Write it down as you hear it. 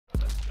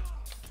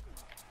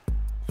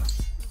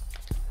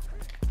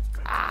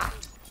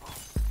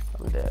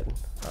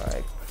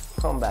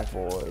Come back,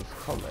 boys.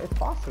 Come, it's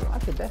possible. I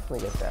could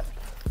definitely get that.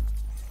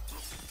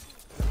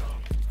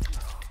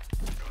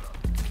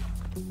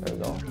 There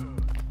we go.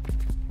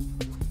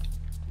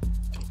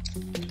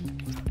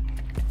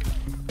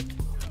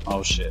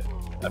 Oh shit.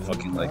 I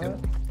fucking like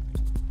him.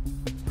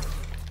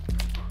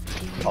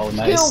 Oh,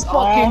 nice. Skill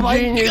fucking oh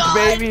genius, God,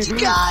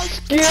 baby. God,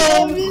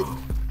 Skill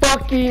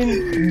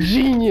fucking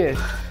genius.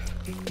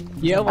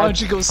 Yeah, why don't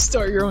you go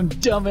start your own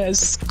dumbass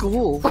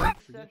school?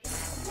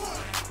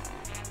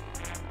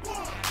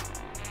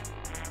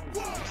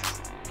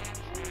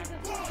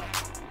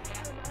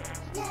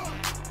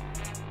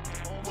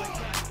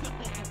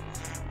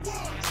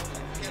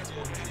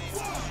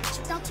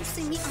 Don't you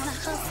see me on a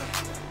hustle?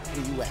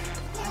 Where you at?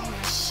 I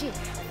ain't shit.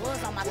 I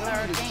was on my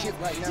third dance.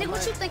 Right now, Nigga,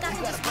 what you think I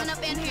can just run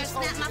up in here and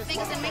snap my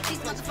fingers and make these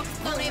motherfuckers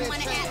throw their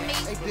money at me?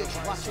 Hey,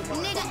 bitch, watch your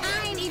mouth. Nigga,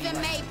 I ain't even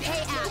made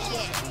payout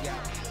yet.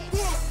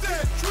 Walk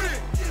that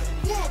trick,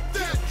 walk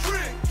that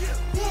trick,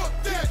 walk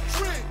that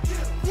trick,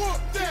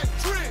 walk that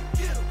trick,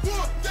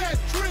 walk that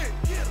trick,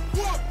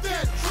 walk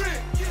that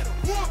trick,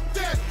 walk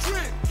that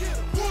trick,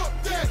 walk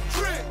that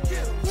trick,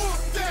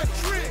 walk that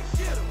trick,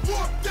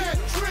 walk that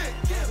trick,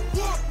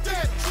 walk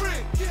that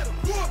trick,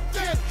 walk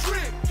that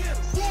trick,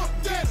 walk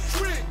that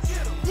trick,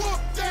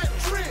 walk that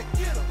trick,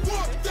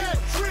 walk that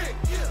trick,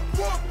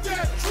 walk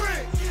that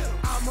trick.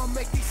 I'ma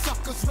make these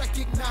suckers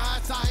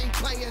recognize I ain't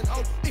playing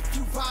ho. If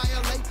you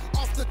violate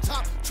off the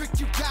top trick,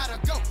 you gotta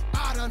go.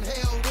 I done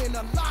held in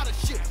a lot of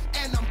shit,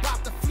 and I'm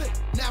about to flip.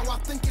 Now I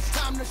think it's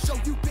time to show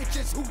you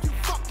bitches who you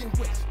fucking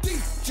with.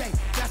 DJ,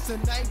 that's the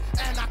name,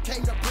 and I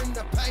came to bring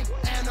the pain.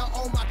 Anna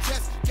on my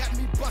chest, got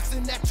me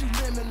busting at you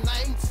lemon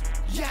lanes.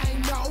 Yeah,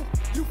 ain't know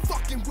you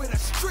fucking with a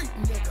street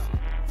nigga.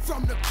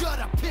 From the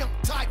gutter pimp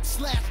type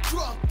 /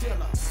 drug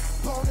dealer.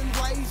 Born and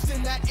raised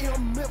in that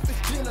Memphis,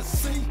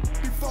 Tennessee.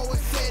 Before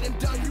it's said and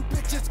done, you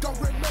bitches gon'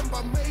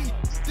 remember me.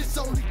 This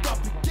only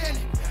the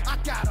beginning, I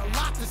got a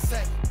lot to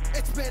say.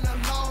 It's been a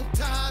long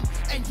time,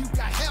 and you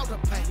got hell to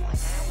pay.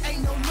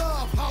 Ain't no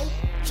love, ho,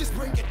 just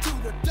bring it to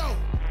the door.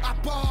 I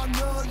bar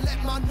none,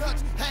 let my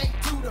nuts hang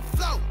to the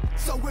floor.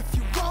 So if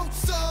you want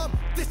some,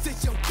 this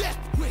is your death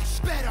wish.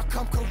 Better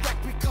come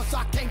correct because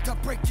I came to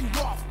break you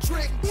off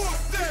trick. Walk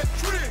that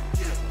trick,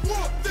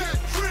 walk that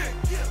trick,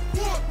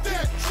 walk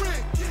that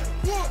trick,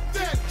 walk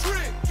that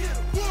trick,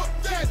 walk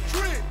that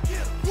trick,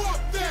 walk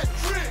that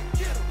trick,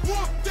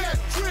 walk that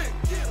trick,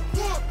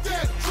 walk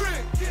that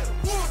trick,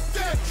 walk that trick, walk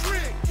that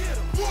trick,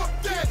 walk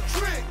that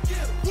trick,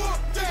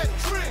 walk that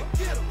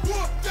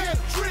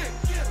trick,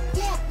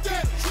 walk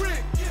that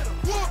trick,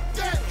 walk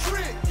that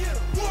trick,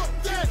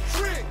 walk that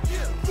trick,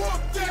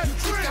 walk that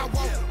trick. I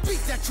won't beat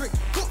that trick,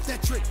 whoop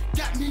that trick.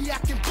 Got me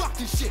acting buck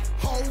and shit.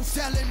 Hoes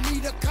telling me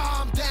to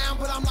calm down,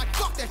 but I'm like,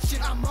 fuck that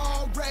shit. I'm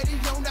already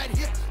on that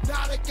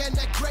hypnotic and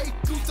that Grey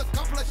Goose. A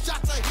couple of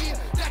shots of here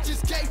that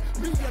just gave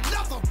me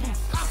another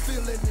boost. I'm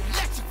feeling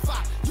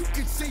electrified. You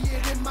can see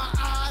it in my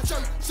eyes.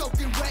 Shirt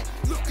soaking wet,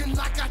 looking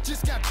like I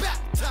just got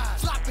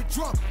baptized. Sloppy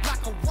drunk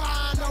like a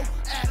wino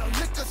at a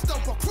liquor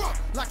store. Crunk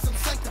like some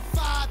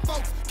sanctified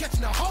folks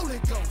catching the Holy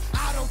Ghost.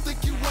 I don't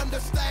think you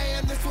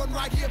understand. This one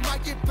right here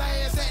might get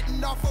banned.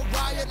 Setting off a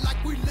riot like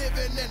we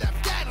living in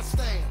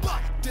Afghanistan.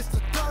 But this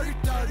the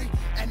dirty,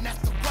 and that's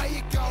the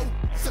way it go.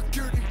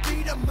 Security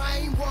be the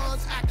main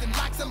ones acting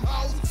like some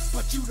hoes.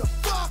 But you the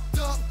fucked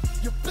up,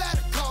 you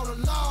better call the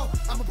law.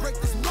 I'ma break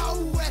this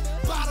Moet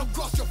bottle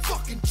across your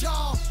fucking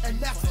jaw. And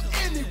that's for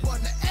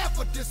anyone that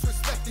ever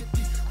disrespected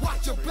me.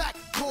 Watch your back,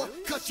 boy,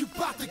 cause you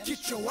about to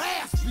get your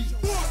ass beat.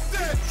 Walk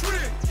that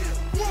trick,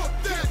 walk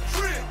that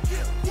trick,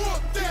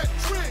 walk that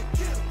trick,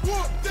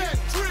 walk that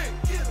trick,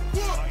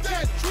 walk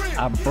that trick.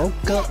 I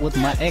broke up with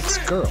my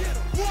ex-girl.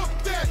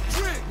 Walk that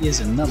trick. Here's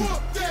a number.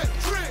 Walk that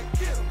trick,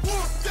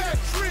 walk that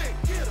trick,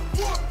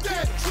 walk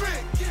that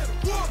trick,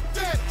 walk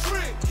that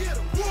trick,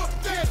 walk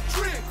that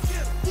trick,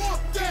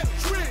 walk that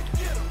trick,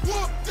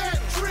 walk that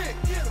trick,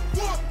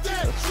 walk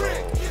that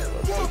trick,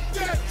 walk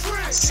that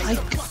trick. Psych,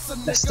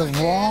 that's the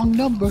wrong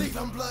number. Leave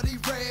 'em bloody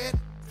red,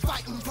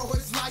 fighting for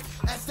his life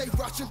as they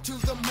rush into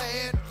the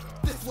man.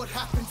 This what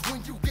happens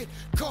when you get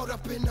caught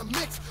up in the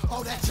mix.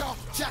 All that jaw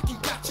jacking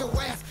got your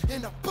ass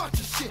in a bunch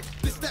of shit.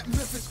 This that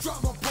Memphis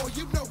drama, boy,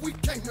 you know we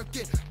came to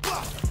get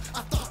buffed.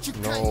 I thought you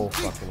No came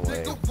fucking deep,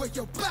 way. nigga, where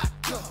your back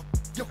up.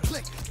 Your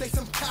clique, they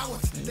some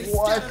cowards. They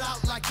What? scattered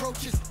out like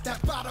roaches. That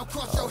bottle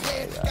across your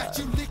head got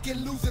you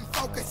leaking, losing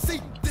focus.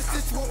 See, this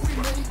is what we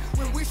mean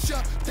when we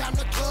shut down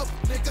the club.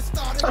 Niggas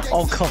started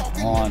Oh, gangsta come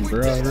talking, on, and we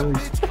bro, get a really?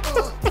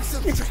 bitch, we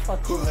some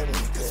trick hood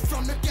niggas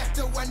from the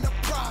ghetto and the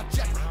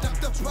project. Duck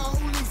the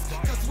police,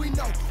 cause we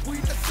know we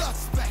the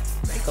suspects.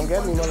 Make Don't you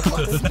get me, wonder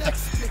motherfucker. who's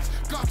next, bitch.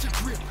 Got your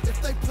grip.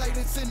 If they play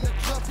this in the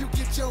club, you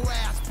get your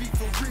ass beat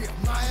for real.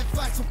 My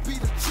advice would be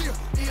to chill.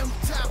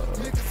 M-Town,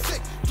 nigga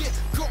sick. Get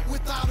caught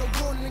without a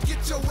warning and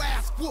get your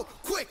ass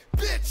whooped quick,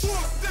 bitch.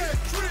 Walk that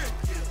trick.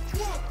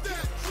 Walk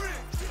that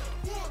trick.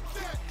 Walk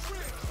that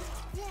trick.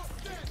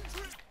 Walk that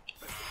trick.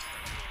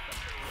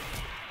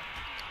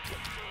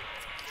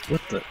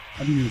 What the? I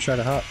didn't even try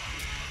to hop.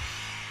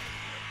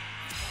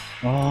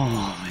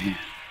 Oh, man.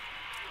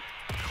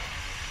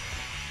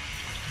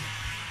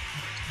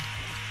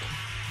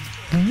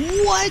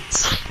 What?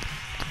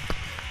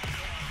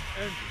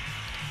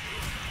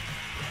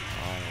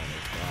 Oh my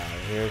god,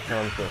 here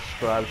comes the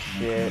scrub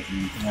shit.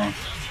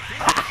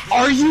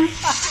 Are you?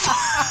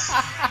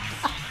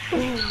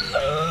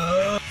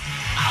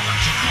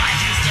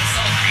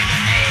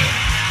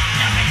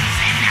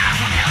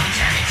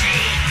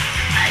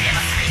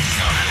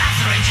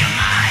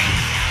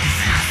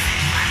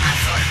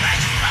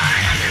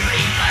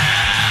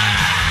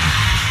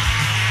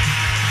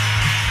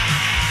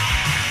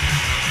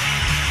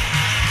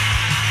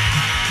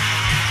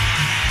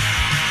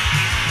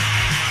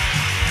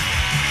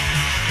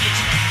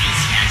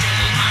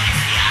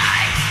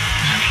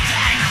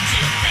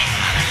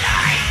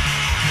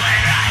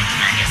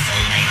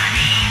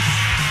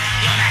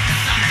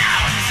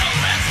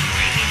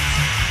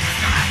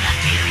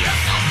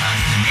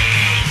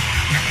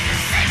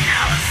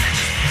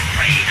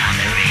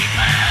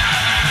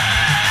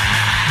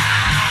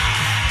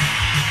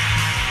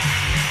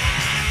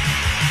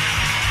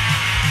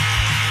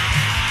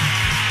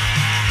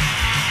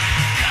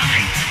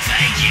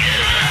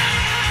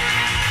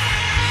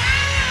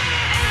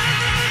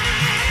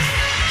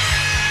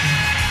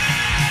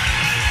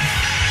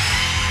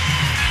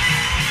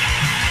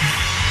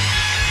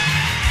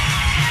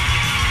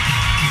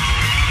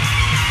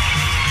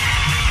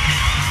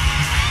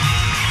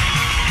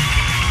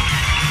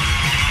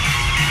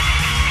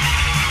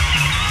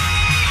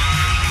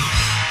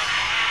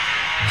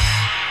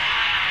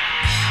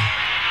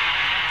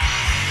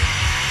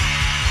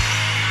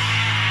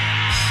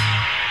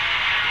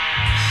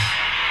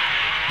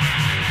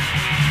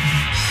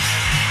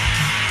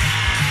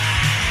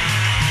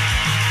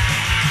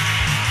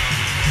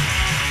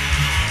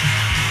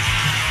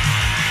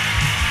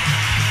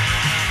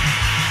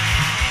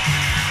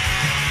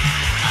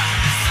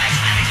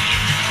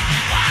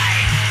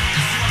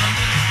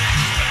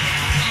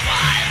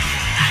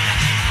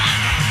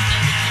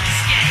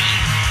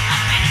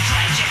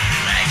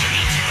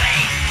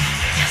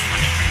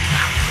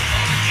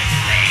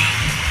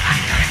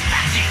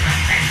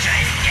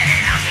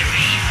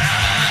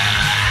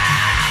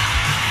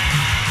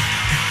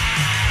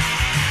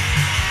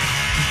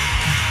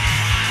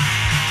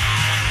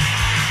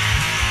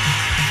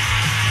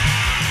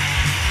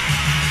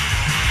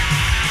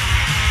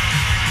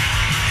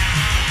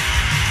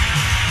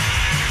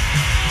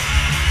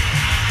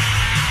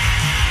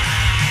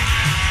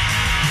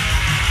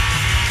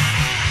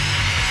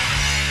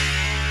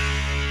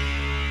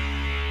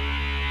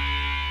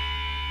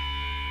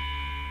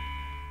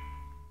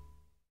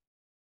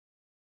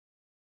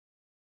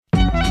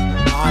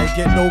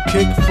 Get no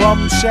kick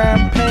from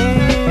champagne.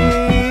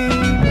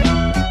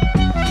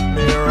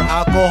 Mere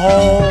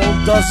alcohol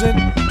doesn't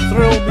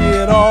thrill me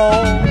at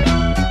all.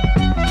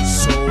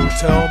 So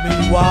tell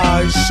me,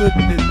 why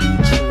shouldn't it be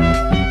true?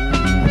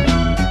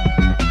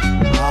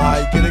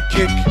 I get a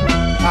kick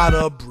out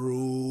of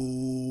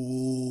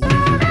brew.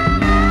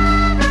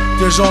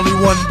 There's only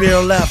one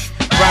beer left.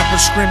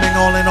 Rappers screaming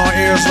all in our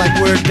ears like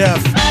we're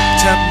deaf.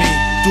 Tempt me,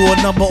 do a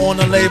number on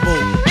the label.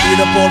 Beat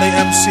up all the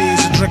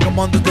MCs and drink them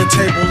under the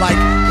table like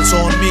it's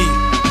on me.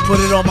 Put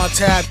it on my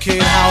tab,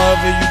 kid,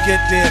 however you get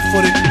there.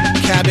 Foot it,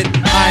 cab it,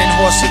 iron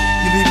horse it.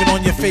 You leave it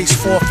on your face,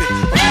 forfeit.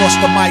 Across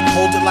the mic,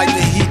 hold it like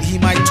the heat, he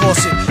might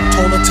toss it.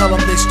 Told her, tell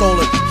him they stole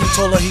it. He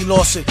told her he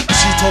lost it.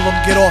 She told him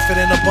get off it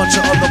and a bunch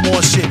of other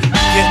more shit.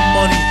 Getting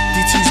money,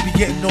 DTs be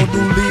getting no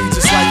new leads.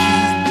 It's like he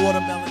eating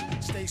watermelon,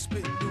 stay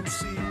spitting new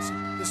seeds.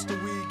 It's the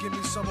weed, give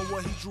me some of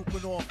what he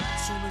drooping off.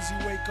 As soon as he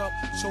wake up,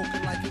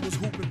 choking like it was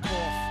whooping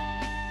cough.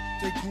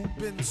 They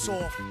grouping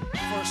soft.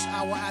 First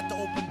hour at the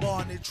open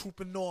bar and they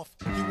trooping off.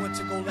 He went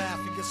to go laugh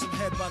and get some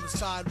head by the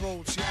side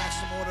road. She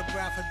asked him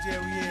autograph her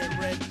derriere,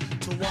 red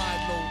to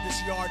wide load.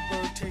 This yard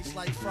bird tastes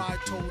like fried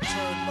toad,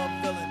 turd, love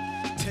villain.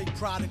 Take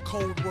pride in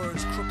cold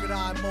words, crooked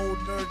eye mode,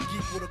 nerd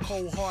geek with a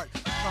cold heart.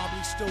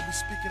 Probably still be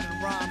speaking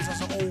in rhymes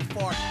as an old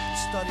fart.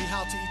 Study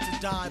how to eat to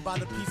die by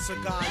the pizza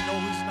guy. No,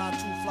 he's not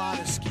too fly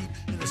to skeet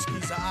in a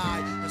squeeze a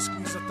eye and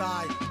squeeze a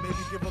thigh. Maybe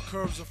give her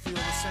curves a feel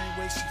the same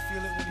way she feel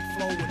it when he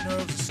flow with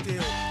nerves of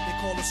steel. They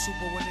call her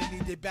super when they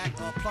need their back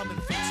plumbing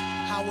fix.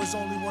 How is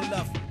only one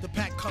left? The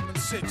pack coming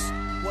 6.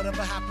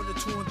 Whatever happened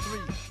to 2 and 3?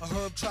 A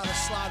herb tried to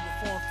slide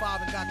with 4 and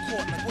 5 and got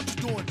caught. Like what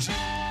you doing, G?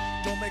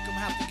 Don't make them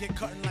have to get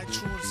cutting like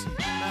truancy.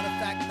 Matter of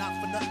fact, not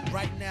for nothing.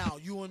 Right now,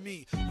 you and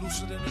me,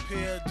 looser than a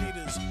pair of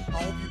Adidas.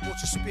 I hope you bought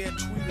your spare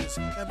tweeters.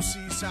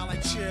 MCs sound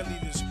like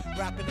cheerleaders,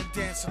 rapping and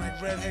dancing like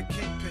redhead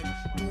kingpin.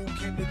 Doom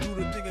came to do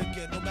the thing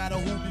again, no matter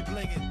who be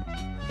blingin'.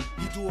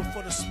 He do it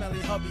for the smelly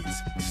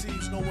hubbies.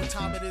 Seeds know what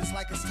time it is,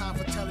 like it's time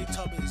for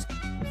Teletubbies.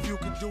 Few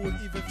can do it,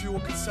 even fewer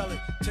can sell it.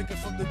 Take it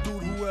from the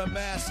dude who wear a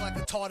mask like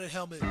a tarted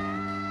helmet.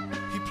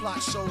 He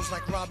plots shows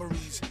like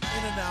robberies.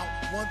 In and out,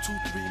 1, 2,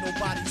 3,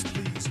 nobody's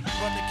please.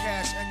 Run the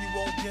cash and you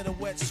won't get a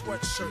wet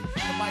sweatshirt.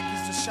 The mic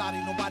is the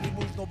shotty, nobody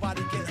moves,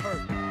 nobody get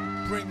hurt.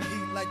 Bring the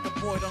heat like the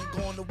boy done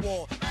gone to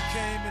war. He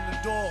came in the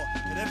door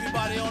and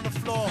everybody on the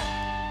floor.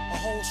 A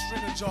whole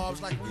string of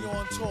jobs like we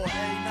on tour.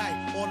 Every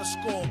night on the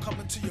score,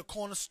 coming to your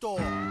corner store.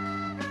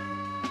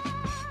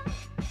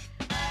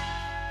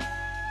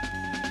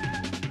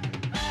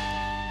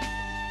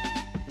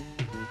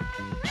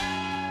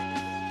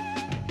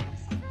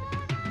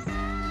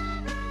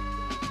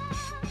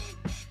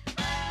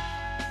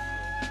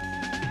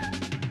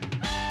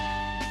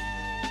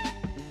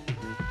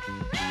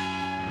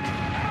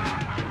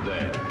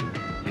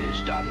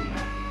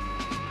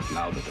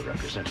 Now that the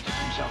representative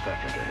from South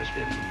Africa has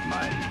been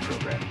my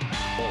program,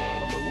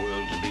 all of the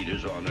world's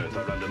leaders on Earth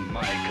are under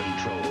my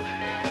control.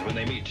 And when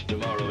they meet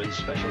tomorrow in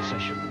special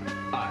session,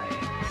 I,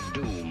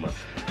 Doom,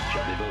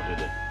 shall be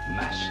voted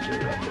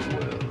master of the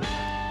world.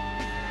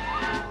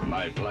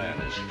 My plan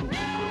is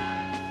foolproof,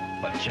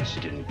 but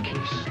just in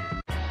case.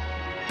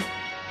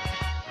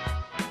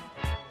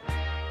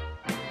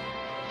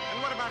 And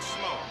what about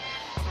Smoke?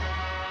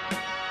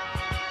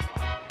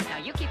 Now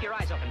you keep your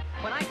eyes open.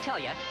 When I tell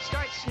you,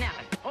 start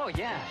snapping. Oh,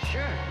 yeah,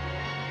 sure.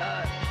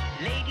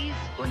 Ladies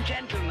and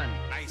gentlemen,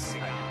 I see.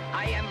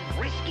 I am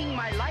risking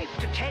my life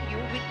to tell you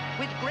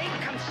with great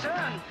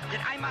concern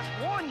that I must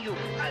warn you.